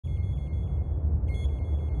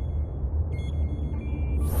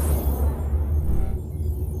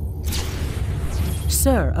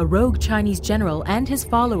Sir, a rogue Chinese general and his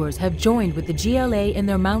followers have joined with the GLA in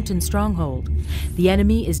their mountain stronghold. The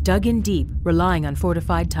enemy is dug in deep, relying on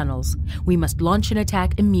fortified tunnels. We must launch an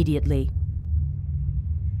attack immediately.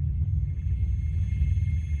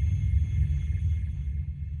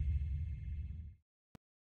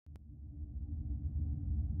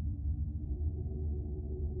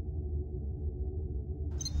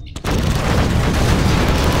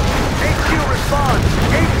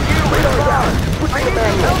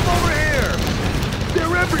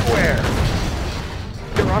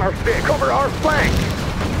 Cover our flank!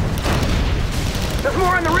 There's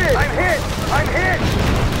more on the ridge! I'm hit! I'm hit!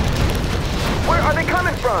 Where are they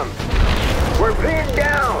coming from? We're pinned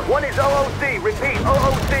down! One is OOC! Repeat,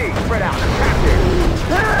 OOC! Spread out! Captain!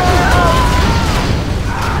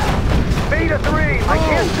 Beta 3! I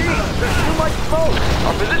can't see! There's too much smoke!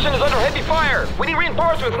 Our position is under heavy fire! We need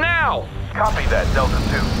reinforcements now! Copy that, Delta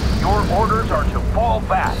 2. Your orders are to fall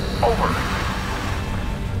back. Over.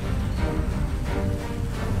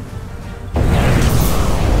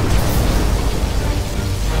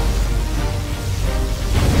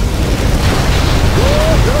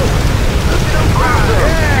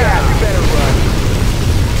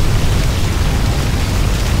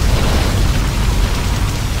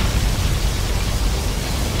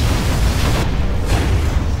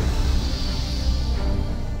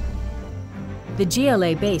 The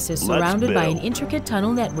GLA base is surrounded by an intricate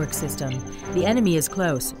tunnel network system. The enemy is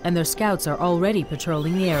close, and their scouts are already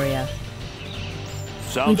patrolling the area.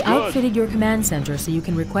 We've outfitted your command center so you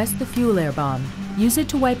can request the fuel air bomb. Use it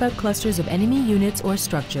to wipe out clusters of enemy units or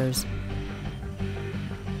structures.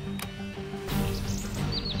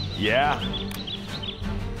 Yeah.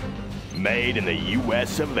 Made in the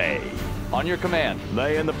US of A. On your command.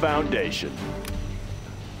 Laying the foundation.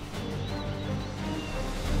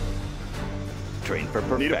 Train for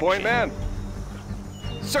perfection. Need a point, man?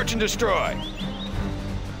 Search and destroy.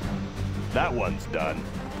 That one's done.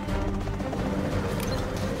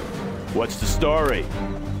 What's the story?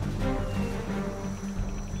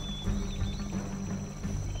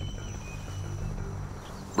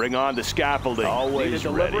 Bring on the scaffolding. Always Need a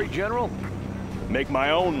delivery, ready. General. Make my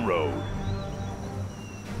own road.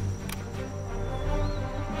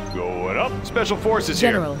 Going up. Special forces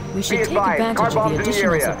here. General, we should take advantage of the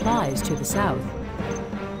additional supplies to the south.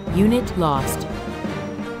 Unit lost.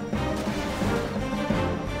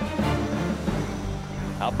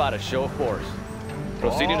 How about a show of force?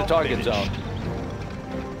 Proceeding to target zone.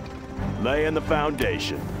 Laying the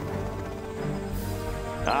foundation.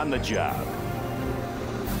 On the job.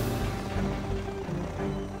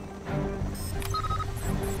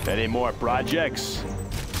 Any more projects?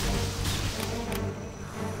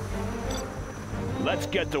 Let's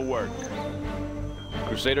get to work.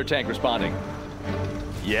 Crusader tank responding.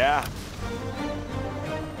 Yeah.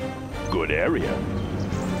 Good area.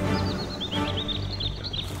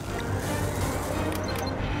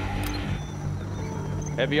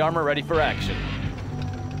 Heavy armor ready for action.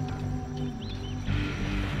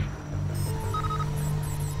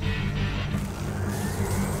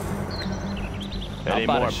 Any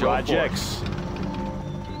more projects?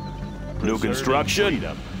 New construction?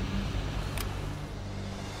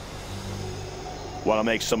 Want to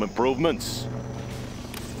make some improvements?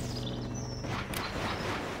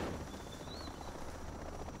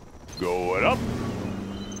 Going up.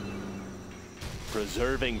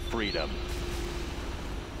 Preserving freedom.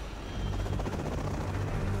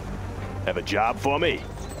 Have a job for me?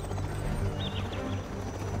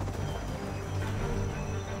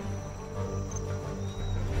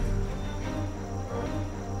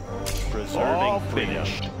 Preserving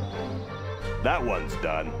finished. That one's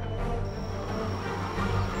done.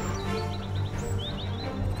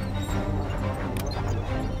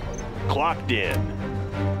 Clocked in.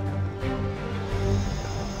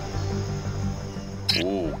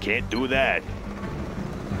 Ooh, can't do that.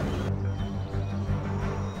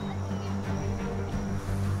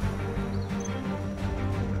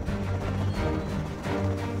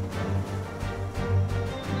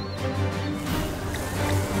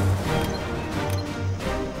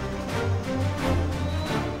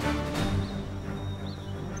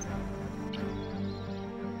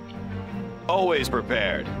 Always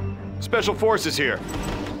prepared. Special forces here.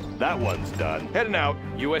 That one's done. Heading out.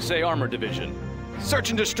 USA Armor Division. Search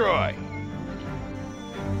and destroy.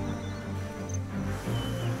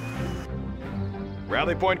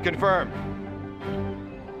 Rally point confirmed.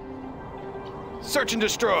 Search and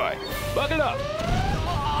destroy. Bucket up.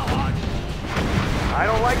 I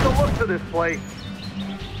don't like the looks of this place.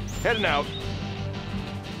 Heading out.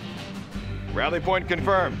 Rally point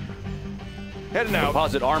confirmed. Heading out.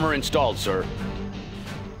 Composite armor installed, sir.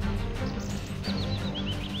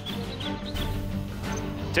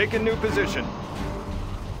 Take a new position.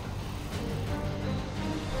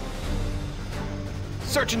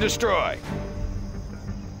 Search and destroy.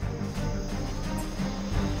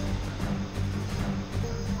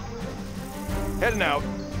 Heading out.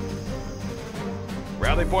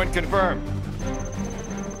 Rally point confirmed.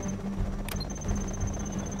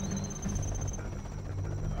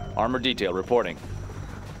 Armor detail reporting.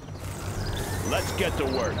 Let's get to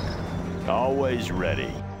work. Always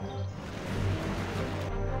ready.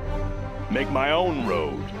 Make my own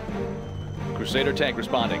road. Crusader tank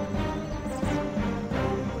responding.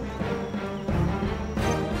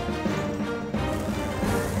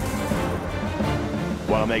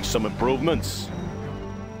 Want to make some improvements?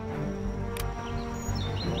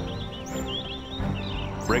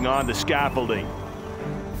 Bring on the scaffolding.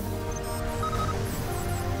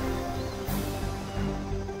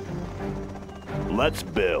 Let's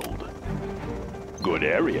build. Good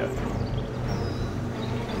area.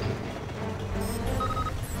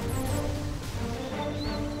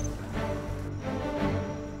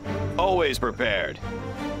 Always prepared.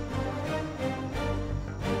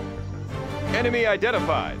 Enemy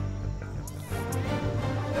identified.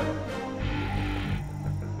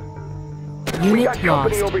 We got Unit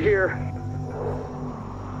company lost. over here.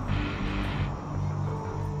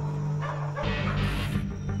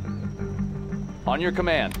 On your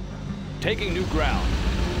command. Taking new ground.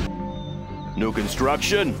 New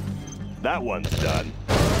construction? That one's done.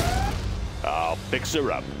 I'll fix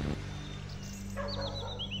her up.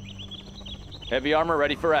 Heavy armor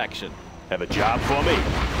ready for action. Have a job for me?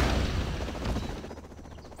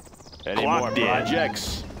 Any more Clocked in.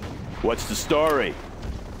 Projects? What's the story?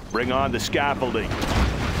 Bring on the scaffolding.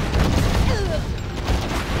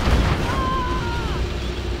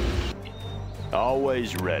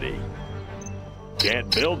 Always ready.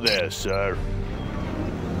 Can't build there, sir.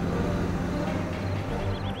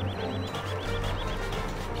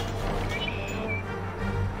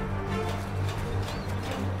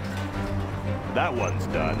 That one's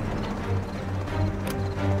done.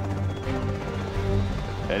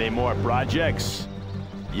 Any more projects?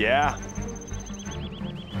 Yeah?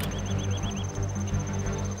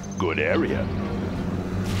 Good area.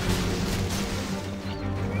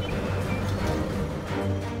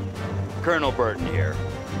 Colonel Burton here.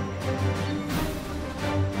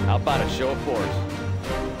 How about a show of force?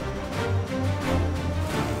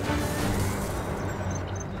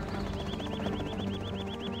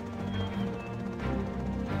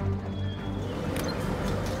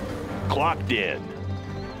 Clocked in.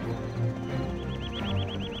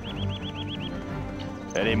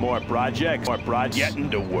 Any more projects? More projects?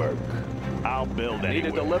 Getting to work. I'll build Need a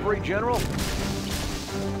anywhere. delivery, General?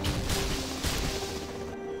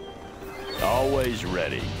 Always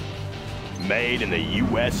ready. Made in the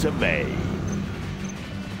US of A.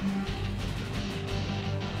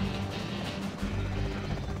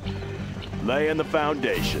 Laying the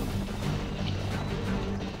foundation.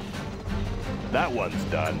 That one's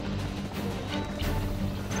done.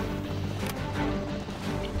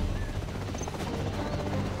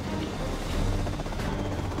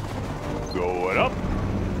 Going up.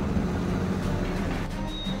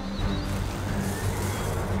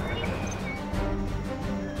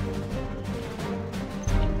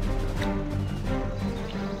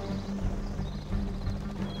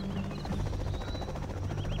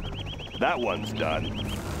 That one's done.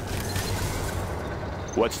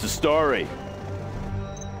 What's the story?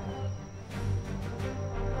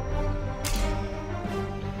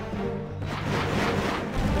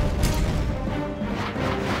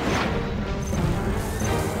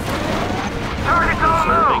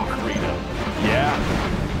 Preserving freedom. Yeah.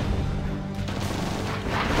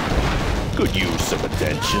 Could use some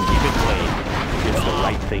attention. Keep it clean. It's the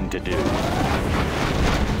right thing to do.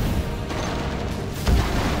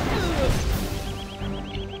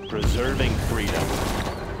 Preserving freedom.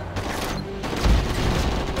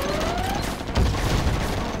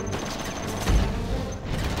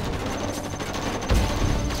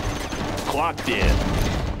 Clocked in.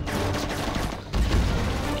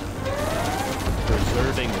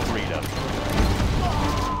 Preserving freedom.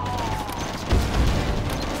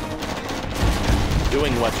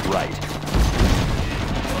 Doing what's right.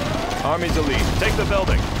 Army's elite. Take the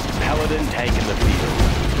building. Paladin tank in the field.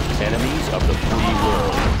 Enemies of the free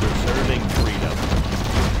world. Preserving freedom.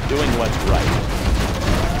 Doing what's right.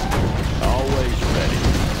 Always ready.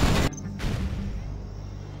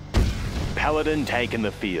 Paladin tank in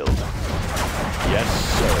the field. Yes,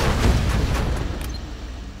 sir.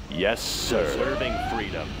 Yes, sir. Preserving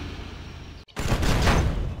freedom.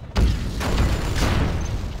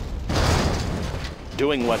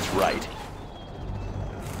 Doing what's right.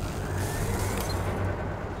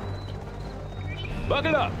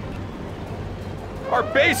 Buckle up. Our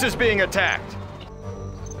base is being attacked.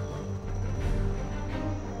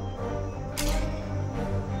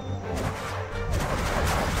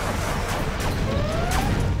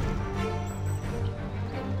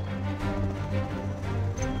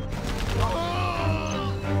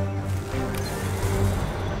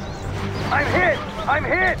 I'm hit! I'm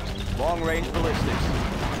hit! Long-range ballistics.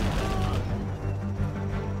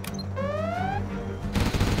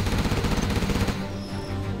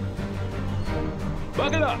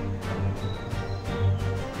 Buckle up.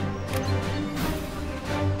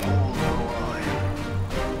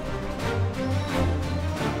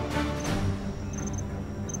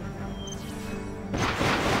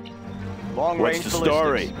 Long-range What's the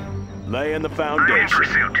ballistics. story? Laying the foundation.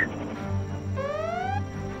 Pursuit.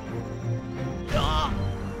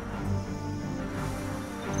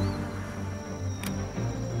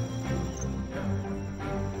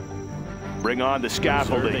 Bring on the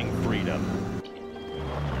scaffolding. Preserving freedom.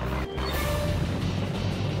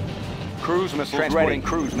 Cruise missiles transporting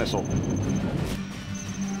cruise missile.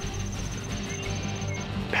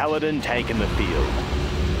 Paladin tank in the field.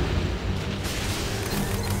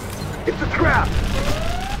 It's a trap!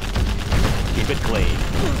 Keep it clean.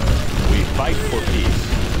 We fight for peace.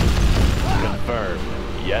 Confirmed.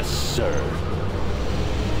 Yes, sir.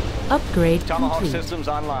 Upgrade Tomahawk complete. systems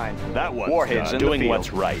online. That one's Warheads done. in Doing the field.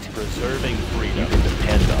 what's right. Preserving freedom. You can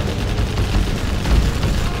depend on it.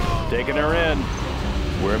 Taking her in.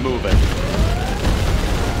 We're moving.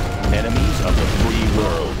 Enemies of the free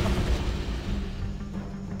world.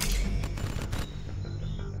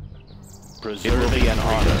 Preserving It will be an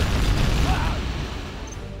honor.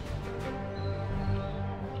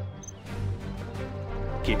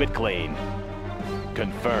 Keep it clean.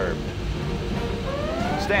 Confirmed.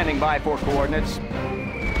 Standing by for coordinates.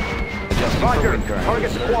 Adjusting for Roger. wind current.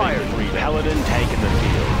 Target acquired. Paladin tank in the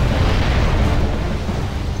field.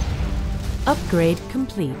 Upgrade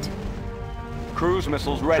complete. Cruise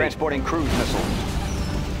missiles ready. Transporting cruise missile.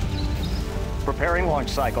 Preparing launch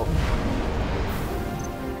cycle.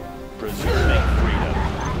 Preserving freedom.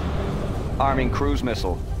 Arming cruise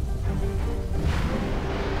missile.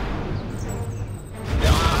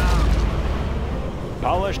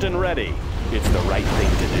 Polished and ready. It's the right thing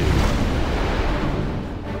to do.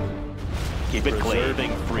 Keep it clean.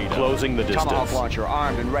 Preserving freedom. Closing the distance. Tomahawk launcher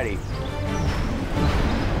armed and ready.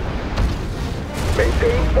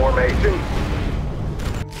 Maintain formation.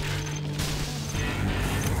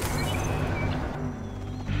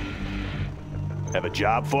 Have a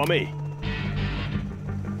job for me?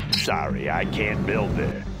 Sorry, I can't build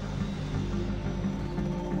there.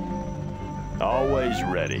 Always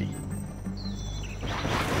ready.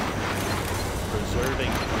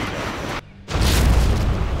 Preserving freedom.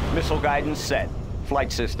 Missile guidance set.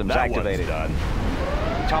 Flight systems That activated. one's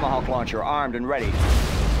done. Tomahawk launcher armed and ready.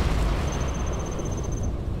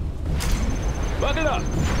 Buckle up.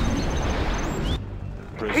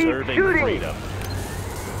 Preserving shooting. freedom.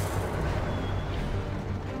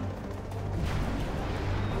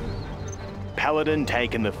 Paladin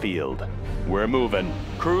tank in the field. We're moving.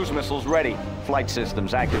 Cruise missiles ready. Flight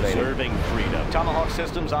systems activated. Preserving freedom. Tomahawk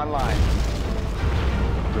systems online.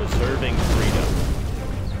 Preserving freedom.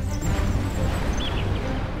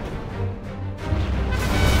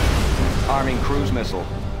 Arming cruise missile.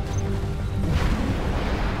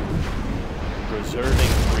 Preserving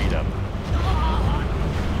freedom.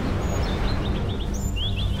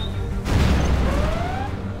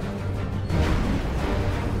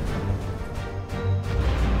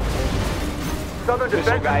 Southern Missile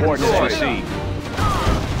Defense guidance Force.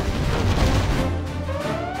 CC.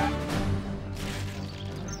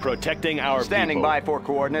 Protecting our Standing people. by for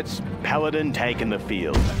coordinates. Paladin tank in the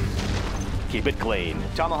field. Keep it clean.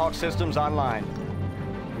 Tomahawk systems online.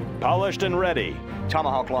 Polished and ready.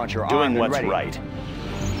 Tomahawk launcher Doing armed and what's ready. right.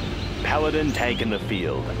 Paladin tank in the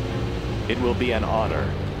field. It will be an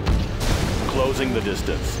honor. Closing the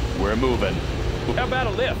distance. We're moving. How about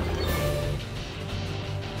a lift?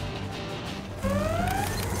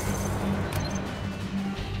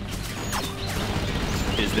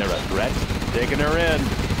 Is there a threat? Taking her in.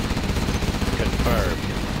 Confirmed.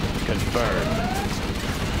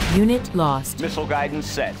 Confirmed. Unit lost. Missile guidance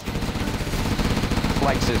set.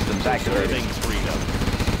 Flight systems activated. Preserving freedom.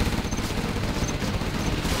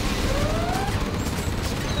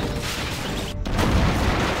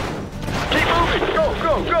 Keep moving! Go,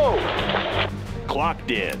 go, go!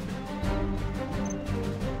 Clocked in.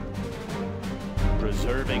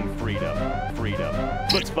 Preserving freedom. Freedom.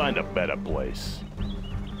 Let's find a better place.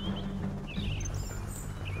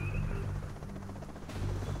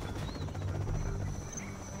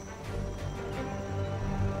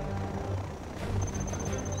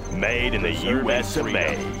 Made in the U.S. of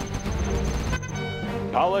A.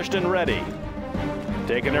 Polished and ready.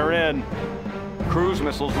 Taking her in. Cruise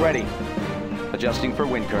missiles ready. Adjusting for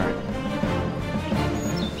wind current.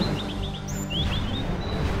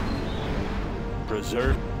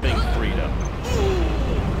 Preserving freedom.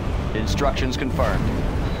 Instructions confirmed.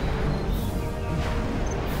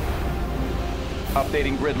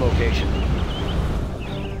 Updating grid location.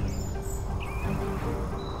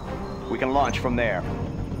 We can launch from there.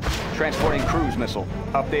 Transporting cruise missile.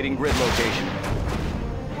 Updating grid location.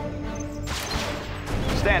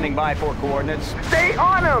 Standing by for coordinates. Stay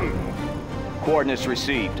on him! Coordinates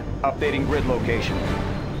received. Updating grid location.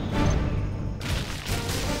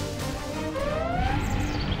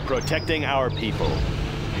 Protecting our people.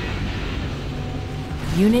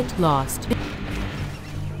 Unit lost.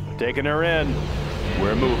 Taking her in.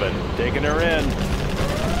 We're moving. Taking her in.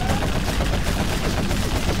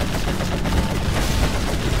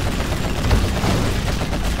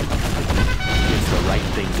 It's the right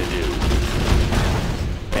thing to do.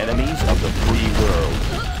 Enemies of the free world.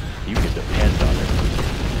 You can depend on it.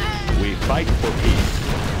 We fight for peace.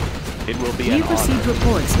 It will be an We've received honor.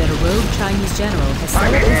 reports that a rogue Chinese general has set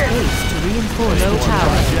up his base to reinforce Low Low Tower.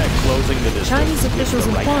 project closing the distance. Chinese officials It's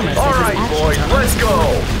the right inform us thing. All that right, his boys, actions are let's go!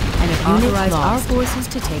 and have authorized our forces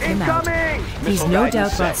to take him out. Incoming! He's Missile no guidance doubt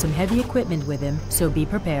set. brought some heavy equipment with him, so be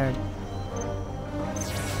prepared.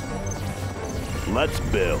 Let's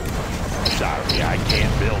build. Sorry, I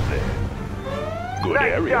can't build there. Good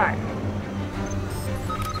Nice area. shot.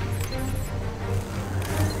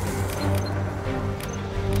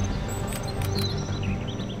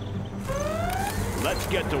 Let's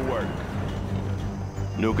get to work.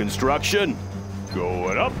 New construction.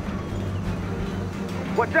 Going up.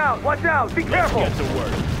 Watch out, watch out! Be careful! Let's get to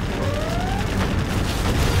work.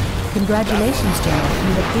 Congratulations, General.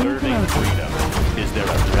 You have been Serving promoted. freedom. Is there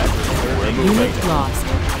a threat? We're moving. Unit lost.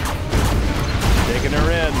 Taking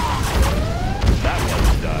her in. That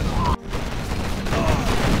one's done.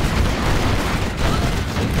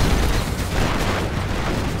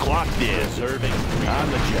 Clocked in. Serving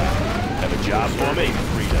on the job. Have a job for me.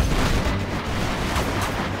 Freedom.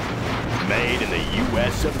 Made in the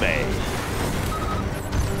U.S. of A.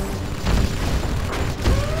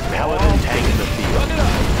 Paladin tank in the field.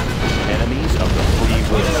 Enemies of the free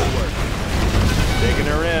world. Taking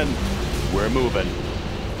her in. We're moving.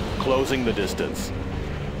 Closing the distance.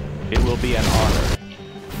 It will be an honor.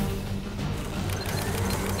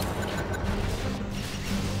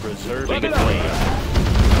 Preserving it clean.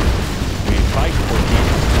 We fight for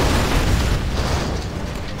peace.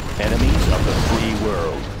 Enemies of the free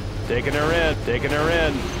world. Taking her in. Taking her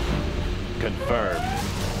in. Confirmed.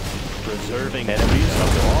 Preserving enemies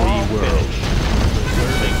of the free world.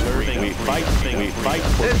 Preserving. We fight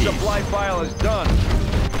for This peace. supply file is done.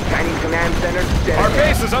 Chinese command center dead. Our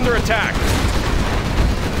base is under attack.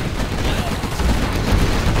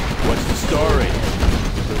 What's the story?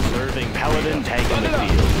 Preserving Paladin tank in the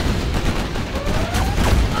field.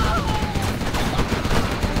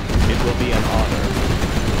 It will be an honor.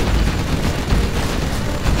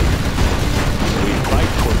 We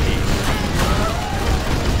fight for peace.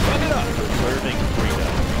 Preserving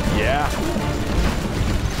freedom. Yeah.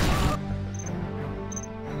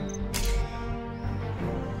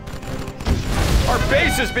 Our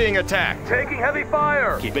base is being attacked. Taking heavy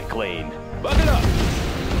fire! Keep it clean. Bug it up.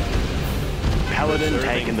 Paladin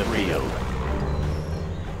tank in the field.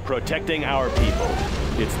 Protecting our people.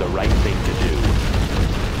 It's the right thing to do.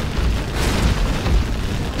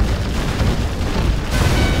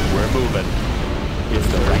 We're moving. It's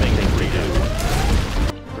the right thing to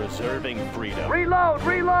do. Preserving freedom. Reload,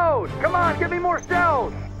 reload! Come on, give me more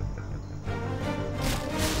cells!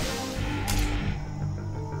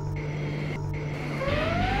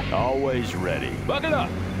 Always ready. Bug it up.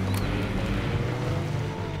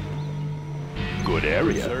 Good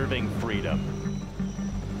area. Preserving freedom.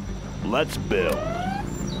 Let's build.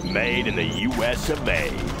 Made in the U.S. of A.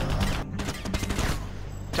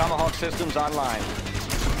 Tomahawk systems online.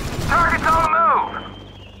 Target's on the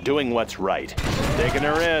move! Doing what's right. Taking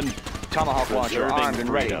her in. Tomahawk launcher Preserving armed and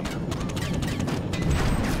ready. freedom.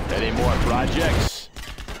 Any more projects?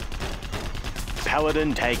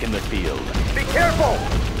 Paladin tank in the field. Be careful!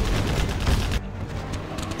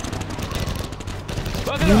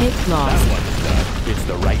 Unit That lost. one's done. It's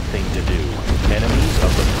the right thing to do. Enemies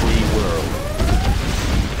of the free world.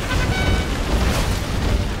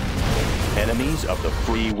 Enemies of the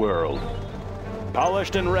free world.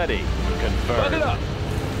 Polished and ready. Confirmed.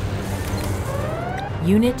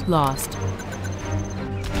 Unit lost.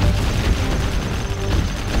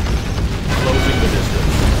 Closing the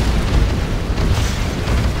distance.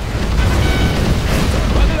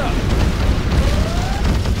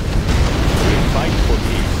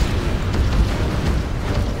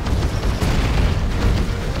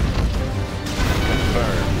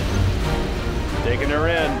 Taking her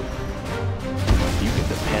in. You can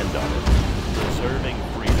depend on it. Preserving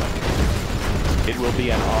freedom. It will be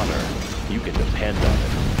an honor. You can depend on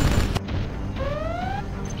it.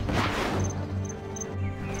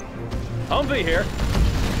 Humvee here.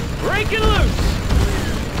 Breaking loose!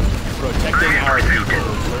 Protecting our people.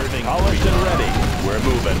 Preserving polished and ready. We're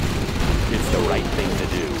moving. It's the right thing to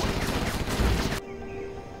do.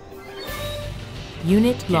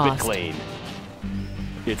 Unit Keep lost. it clean.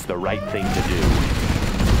 It's the right thing to do.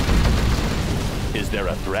 Is there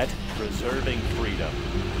a threat? Preserving freedom.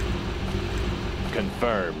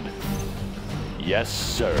 Confirmed. Yes,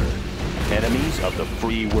 sir. Enemies of the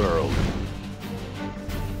free world.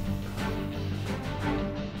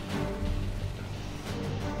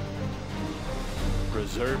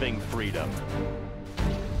 Preserving freedom.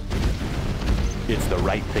 It's the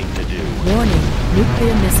right thing to do. Warning,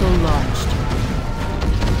 nuclear missile launched.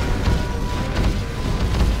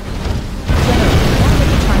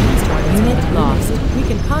 Unit lost. We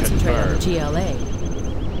can concentrate on the GLA.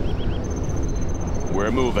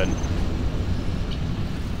 We're moving.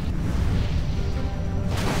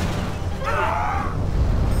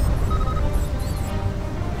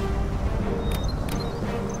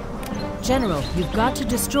 General, you've got to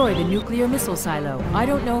destroy the nuclear missile silo. I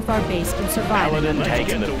don't know if our base can survive. Paladin tank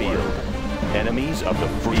in the field. Enemies of the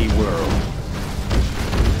free world.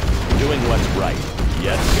 Doing what's right.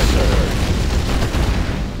 Yes, sir.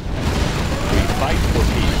 We fight for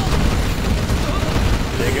peace.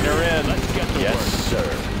 Taking her in. Let's get to work. Sir.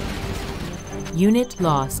 Unit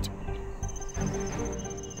lost.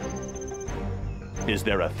 Is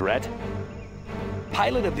there a threat?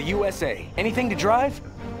 Pilot of the USA. Anything to drive?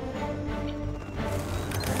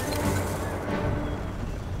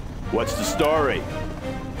 What's the story?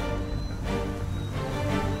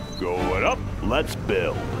 Going up. Let's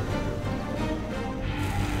build.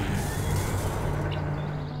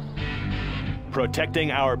 Protecting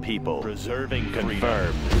our people. Preserving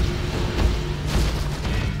confirmed.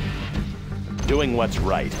 Doing what's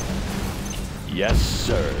right. Yes,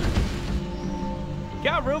 sir.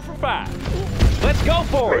 Got room for 5. Let's go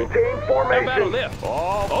for it. Maintain formation. How about this?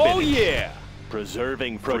 Oh, yeah.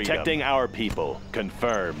 Preserving freedom. Protecting our people.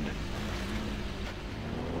 Confirmed.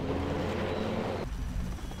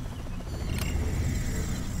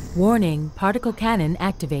 Warning, particle cannon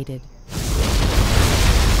activated.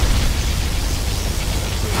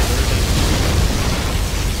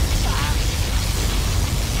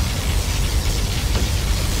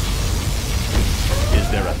 Is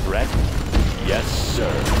there a threat? Yes,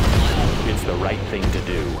 sir. It's the right thing to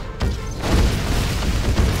do.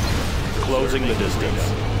 Closing the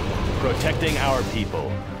distance. Protecting our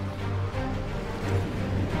people.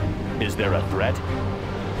 Is there a threat?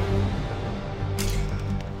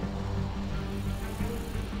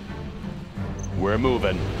 We're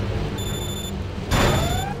moving.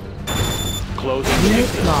 Closing the Unit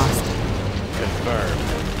distance. lost. Confirmed.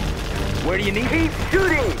 Where do you need? Keep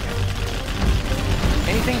shooting!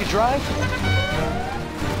 Anything to drive?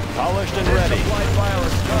 Polished and ready.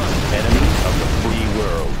 Enemies of the free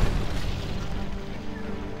world.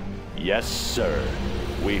 Yes, sir.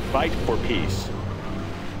 We fight for peace.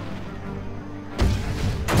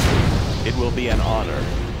 It will be an honor.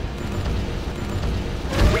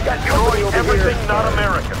 We got destroy everything not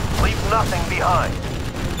American. Leave nothing behind.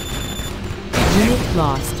 Unit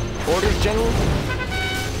lost. Orders, General?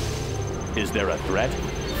 Is there a threat?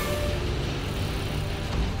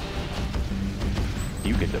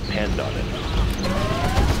 You can depend on it.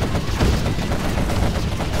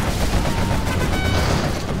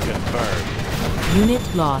 Confirmed.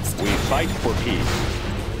 Unit lost. We fight for peace.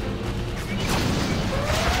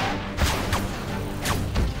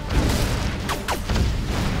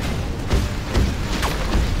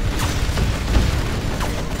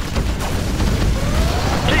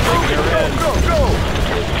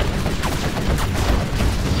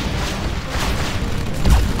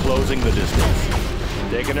 Closing the distance.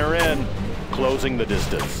 Taking her in. Closing the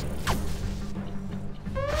distance.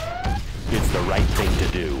 It's the right thing to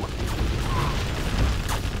do.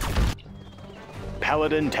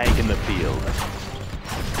 Paladin tank in the field.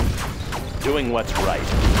 Doing what's right.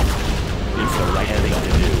 It's the right thing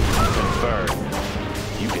to do. Confirmed.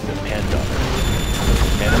 You can depend on it.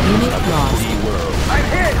 Enemies Unit of the lost. free world. I'm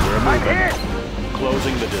hit! We're I'm moving. hit!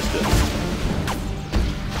 Closing the distance.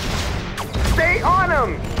 Stay on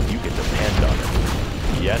him! You can depend on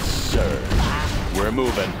it. Yes, sir. We're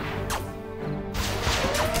moving.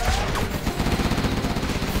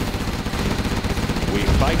 We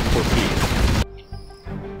fight for peace.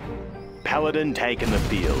 Paladin tank in the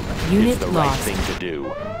field. Unit it's the lost. right thing to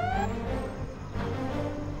do.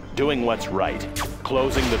 Doing what's right.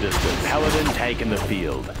 Closing the distance. Paladin tank in the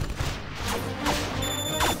field.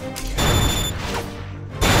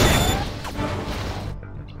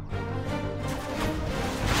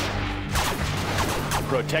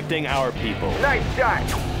 Protecting our people. Nice shot.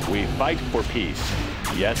 We fight for peace.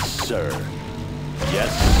 Yes, sir.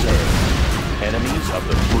 Yes, sir. Enemies of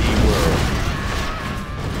the free world.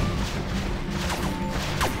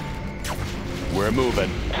 We're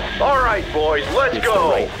moving. All right, boys, let's It's go.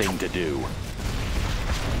 the right thing to do.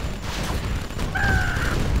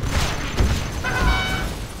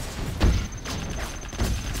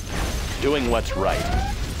 Doing what's right.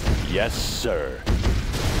 Yes, sir.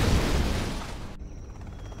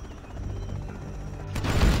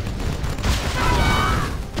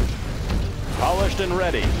 Polished and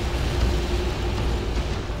ready.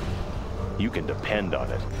 You can depend on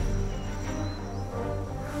it.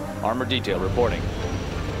 Armor detail reporting.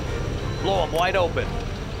 Blow them wide open.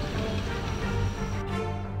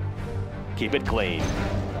 Keep it clean.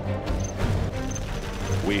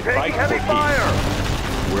 We Taking fight heavy for fire.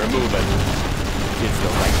 peace. We're moving. It's the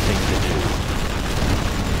right thing to do.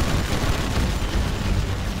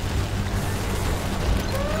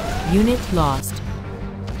 Unit lost.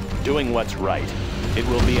 Doing what's right. It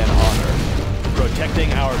will be an honor.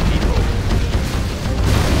 Protecting our people.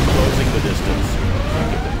 Closing the distance. You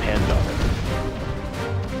can depend on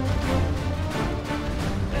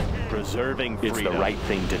it. Preserving freedom. It's the right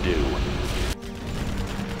thing to do.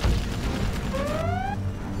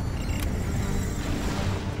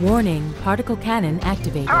 Warning, particle cannon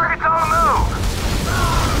activated. Target's on the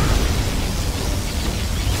move.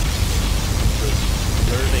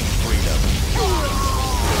 Preserving freedom.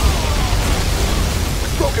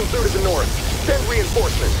 Broken through to the north. Send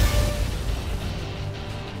reinforcements.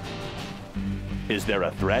 Is there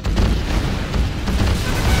a threat?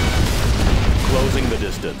 Closing the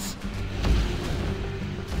distance.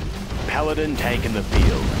 Paladin tank in the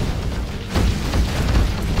field.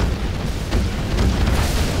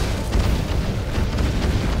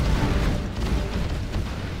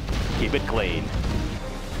 Keep it clean.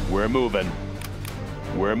 We're moving.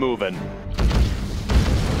 We're moving.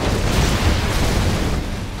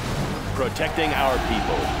 Protecting our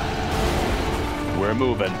people. We're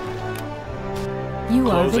moving. You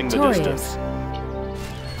are Closing the victorious. distance.